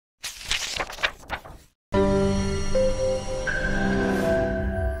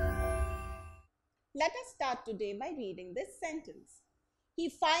start today by reading this sentence. He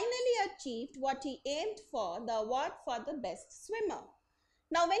finally achieved what he aimed for, the award for the best swimmer.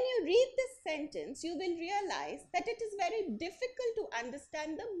 Now, when you read this sentence, you will realize that it is very difficult to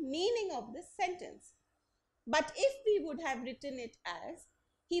understand the meaning of this sentence. But if we would have written it as,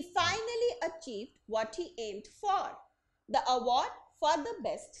 he finally achieved what he aimed for, the award for the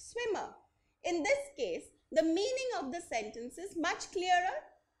best swimmer. In this case, the meaning of the sentence is much clearer.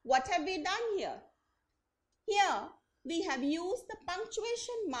 What have we done here? Here, we have used the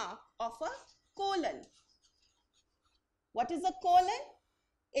punctuation mark of a colon. What is a colon?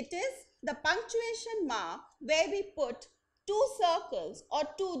 It is the punctuation mark where we put two circles or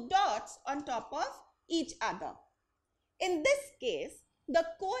two dots on top of each other. In this case, the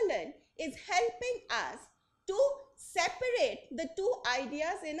colon is helping us to separate the two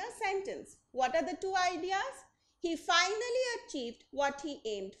ideas in a sentence. What are the two ideas? He finally achieved what he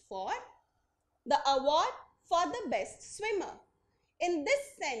aimed for, the award for the best swimmer. In this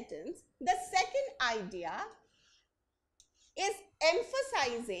sentence, the second idea is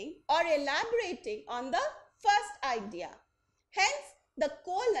emphasizing or elaborating on the first idea. Hence, the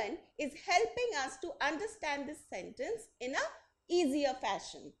colon is helping us to understand this sentence in an easier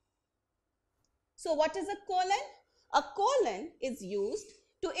fashion. So, what is a colon? A colon is used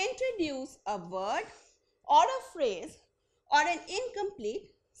to introduce a word or a phrase or an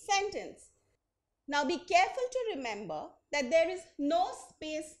incomplete sentence. Now, be careful to remember that there is no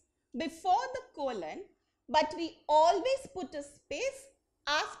space before the colon, but we always put a space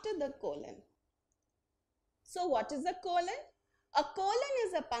after the colon. So, what is a colon? A colon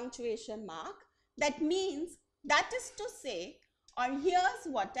is a punctuation mark that means, that is to say, or here's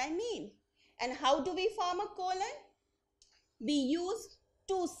what I mean. And how do we form a colon? We use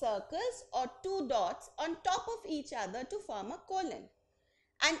two circles or two dots on top of each other to form a colon.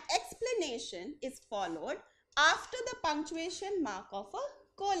 An explanation is followed after the punctuation mark of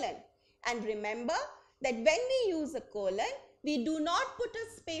a colon. And remember that when we use a colon, we do not put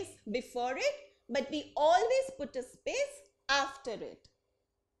a space before it, but we always put a space after it.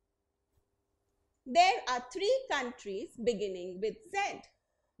 There are three countries beginning with Z: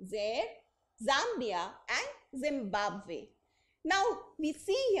 Zaire, Zambia and Zimbabwe. Now, we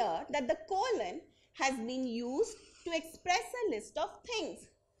see here that the colon has been used to express a list of things.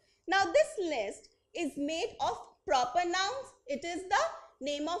 Now, this list is made of proper nouns. It is the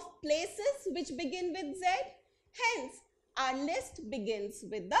name of places which begin with Z. Hence, our list begins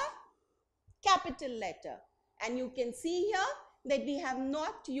with the capital letter. And you can see here that we have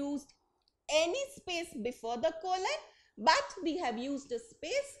not used any space before the colon, but we have used a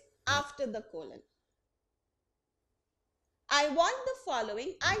space after the colon. I want the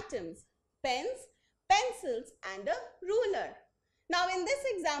following items: pens, pencils and a ruler. Now, in this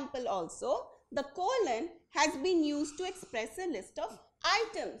example also, the colon has been used to express a list of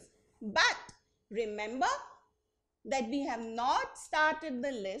items. But remember that we have not started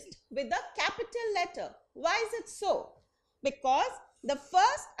the list with a capital letter. Why is it so? Because the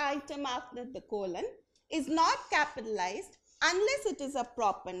first item after the colon is not capitalized unless it is a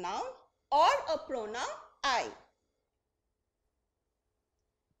proper noun or a pronoun I.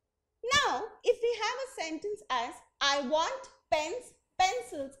 Now, if we have a sentence as, I want pens,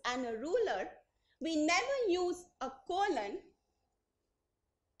 pencils and a ruler, we never use a colon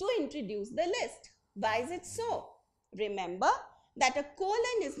to introduce the list. Why is it so? Remember that a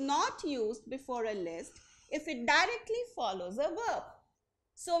colon is not used before a list if it directly follows a verb.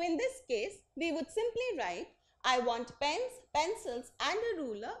 So, in this case, we would simply write, I want pens, pencils and a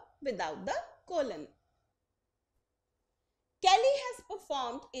ruler without the colon. Kelly has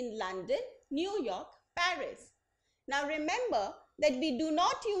performed in London, New York, Paris. Now, remember that we do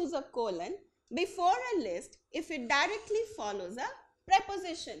not use a colon before a list if it directly follows a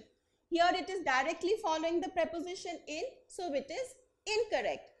preposition. Here it is directly following the preposition in, so it is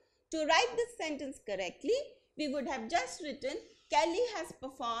incorrect. To write this sentence correctly, we would have just written Kelly has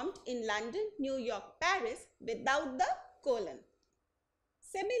performed in London, New York, Paris without the colon.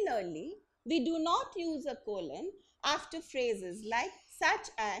 Similarly, we do not use a colon after phrases like such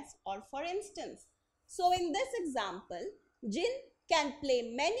as or for instance. So in this example, Jin can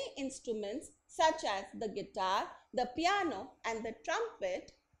play many instruments such as the guitar, the piano and the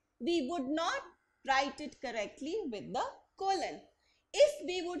trumpet. We would not write it correctly with the colon. If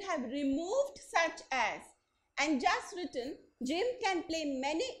we would have removed such as and just written Jim can play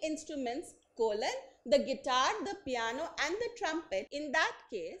many instruments, colon, the guitar, the piano and the trumpet, in that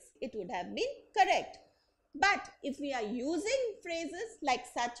case it would have been correct. But if we are using phrases like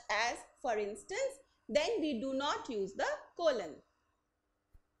such as, for instance, then we do not use the colon.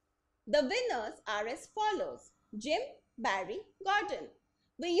 The winners are as follows: Jim, Barry, Gordon.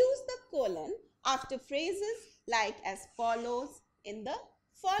 We use the colon after phrases like as follows in the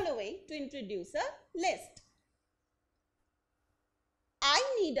following to introduce a list. I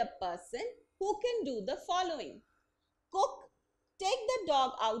need a person who can do the following: cook, take the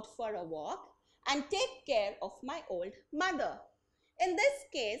dog out for a walk, and take care of my old mother. In this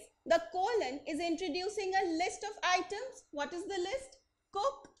case, the colon is introducing a list of items. What is the list?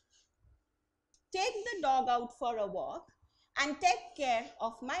 Cook, take the dog out for a walk, and take care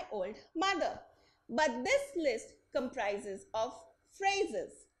of my old mother. But this list comprises of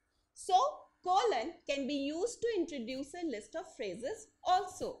phrases. So, colon can be used to introduce a list of phrases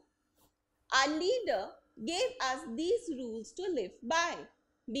also. Our leader gave us these rules to live by.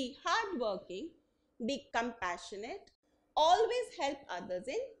 Be hardworking, be compassionate, always help others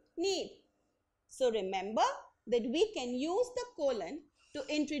in need. So remember that we can use the colon to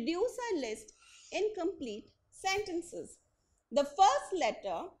introduce a list in complete sentences. The first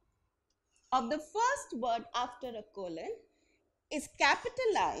letter of the first word after a colon is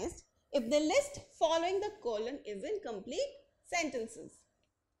capitalized if the list following the colon is in complete sentences.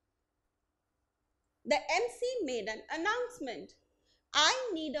 The MC made an announcement. I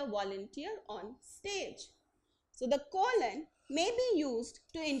need a volunteer on stage. So the colon may be used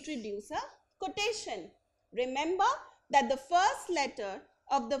to introduce a quotation. Remember that the first letter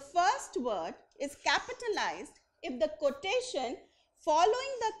of the first word is capitalized if the quotation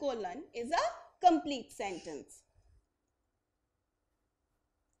following the colon is a complete sentence.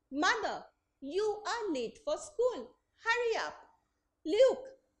 Mother, you are late for school. Hurry up. Luke,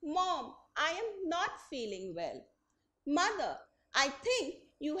 Mom, I am not feeling well. Mother, I think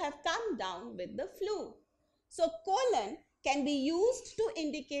you have come down with the flu. So colon can be used to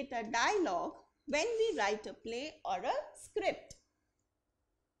indicate a dialogue when we write a play or a script.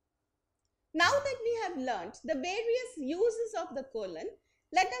 Now that we have learnt the various uses of the colon,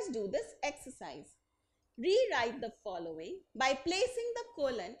 let us do this exercise. Rewrite the following by placing the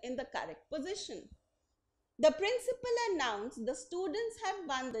colon in the correct position. The principal announced the students have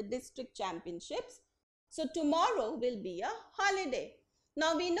won the district championships, so tomorrow will be a holiday.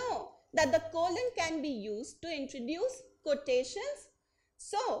 Now we know that the colon can be used to introduce quotations.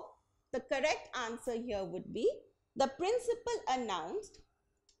 So the correct answer here would be the principal announced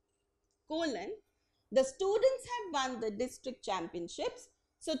colon the students have won the district championships,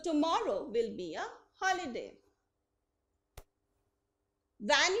 so tomorrow will be a holiday.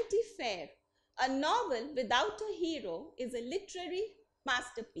 Vanity Fair, a novel without a hero, is a literary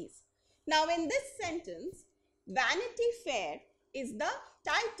masterpiece. Now in this sentence, Vanity Fair is the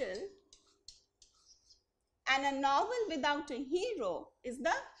title and a novel without a hero is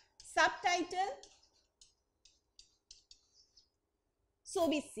the subtitle. So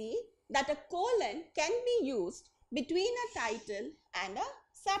we see that a colon can be used between a title and a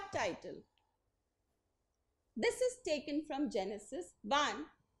subtitle. This is taken from Genesis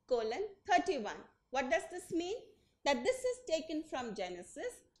 1:31. What does this mean? That this is taken from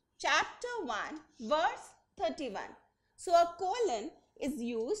Genesis chapter 1 verse 31. So a colon is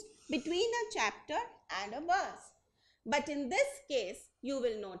used between a chapter and a verse. But in this case, you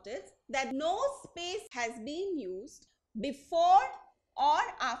will notice that no space has been used before or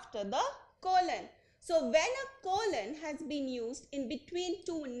after the colon. So when a colon has been used in between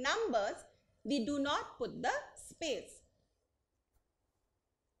two numbers, we do not put the space.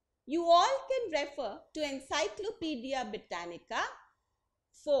 You all can refer to Encyclopedia Britannica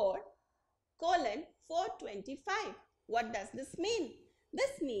 4:425. What does this mean?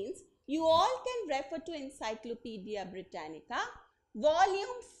 This means you all can refer to Encyclopedia Britannica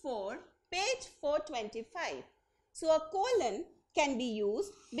volume 4 page 425. So a colon can be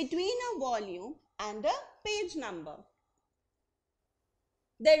used between a volume and a page number.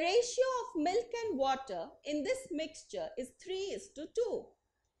 The ratio of milk and water in this mixture is 3:2.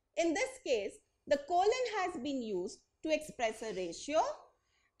 In this case, the colon has been used to express a ratio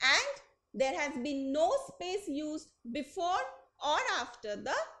and there has been no space used before or after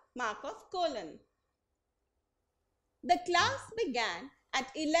the mark of colon. The class began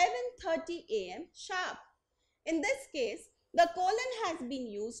at 11:30 a.m. sharp. In this case, the colon has been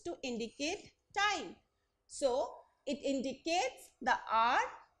used to indicate time. So, it indicates the hour,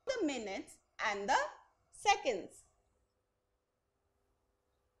 the minutes and the seconds.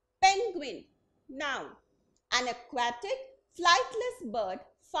 Penguin, noun, an aquatic flightless bird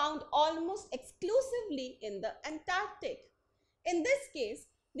found almost exclusively in the Antarctic. In this case,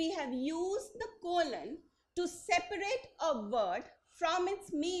 we have used the colon to separate a word from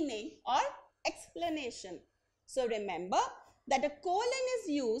its meaning or explanation. So remember that a colon is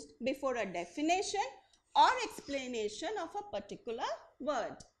used before a definition or explanation of a particular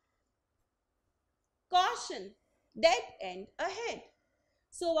word. Caution, dead end ahead.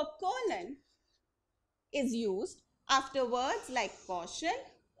 So a colon is used after words like caution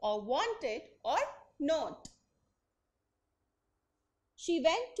or wanted or note. She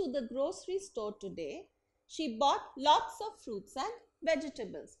went to the grocery store today. She bought lots of fruits and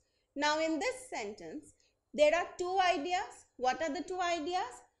vegetables. Now in this sentence, there are two ideas. What are the two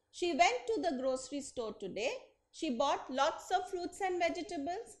ideas? She went to the grocery store today. She bought lots of fruits and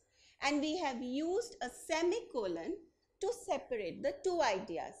vegetables. And we have used a semicolon to separate the two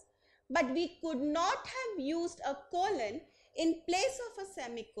ideas. But we could not have used a colon in place of a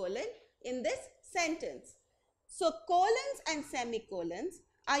semicolon in this sentence. So colons and semicolons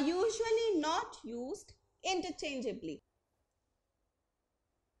are usually not used interchangeably.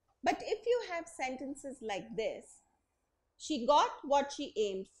 But if you have sentences like this, she got what she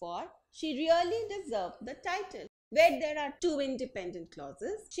aimed for, she really deserved the title, where there are two independent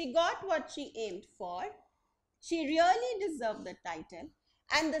clauses. She got what she aimed for, she really deserved the title,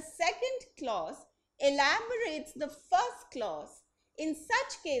 and the second clause elaborates the first clause. In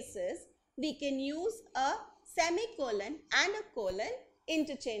such cases, we can use a semicolon and a colon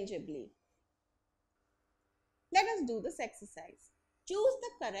interchangeably. Let us do this exercise. Choose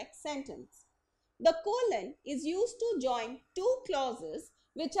the correct sentence. The colon is used to join two clauses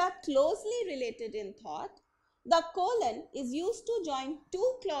which are closely related in thought. The colon is used to join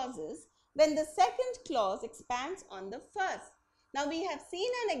two clauses when the second clause expands on the first. Now we have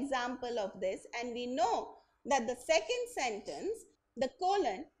seen an example of this and we know that the second sentence, the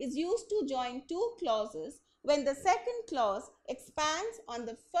colon is used to join two clauses when the second clause expands on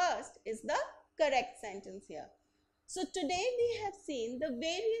the first is the correct sentence here. So today we have seen the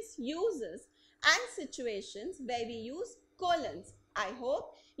various uses and situations where we use colons. I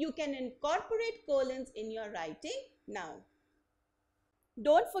hope you can incorporate colons in your writing now.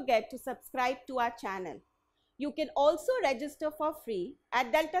 Don't forget to subscribe to our channel. You can also register for free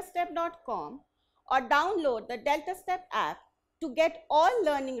at DeltaStep.com or download the DeltaStep app to get all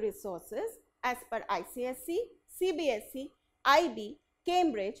learning resources as per ICSE, CBSE, IB,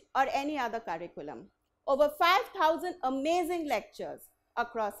 Cambridge or any other curriculum. Over 5,000 amazing lectures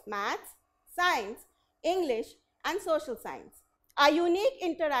across maths, science, English and social science. Our unique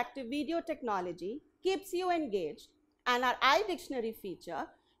interactive video technology keeps you engaged and our iDictionary feature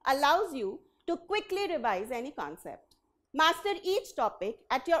allows you to quickly revise any concept. Master each topic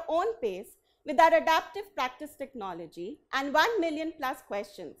at your own pace with our adaptive practice technology and 1 million plus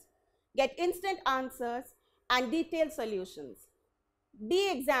questions. Get instant answers and detailed solutions.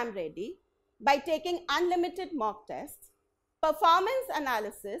 Be exam ready by taking unlimited mock tests, performance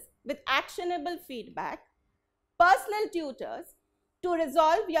analysis with actionable feedback, personal tutors to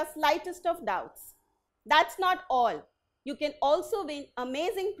resolve your slightest of doubts. That's not all. You can also win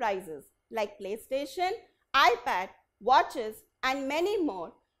amazing prizes like PlayStation, iPad, watches and many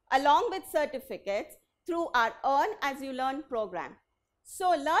more along with certificates through our Earn As You Learn program. So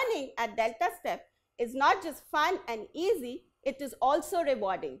learning at DeltaStep is not just fun and easy, it is also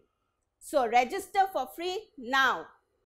rewarding. So register for free now.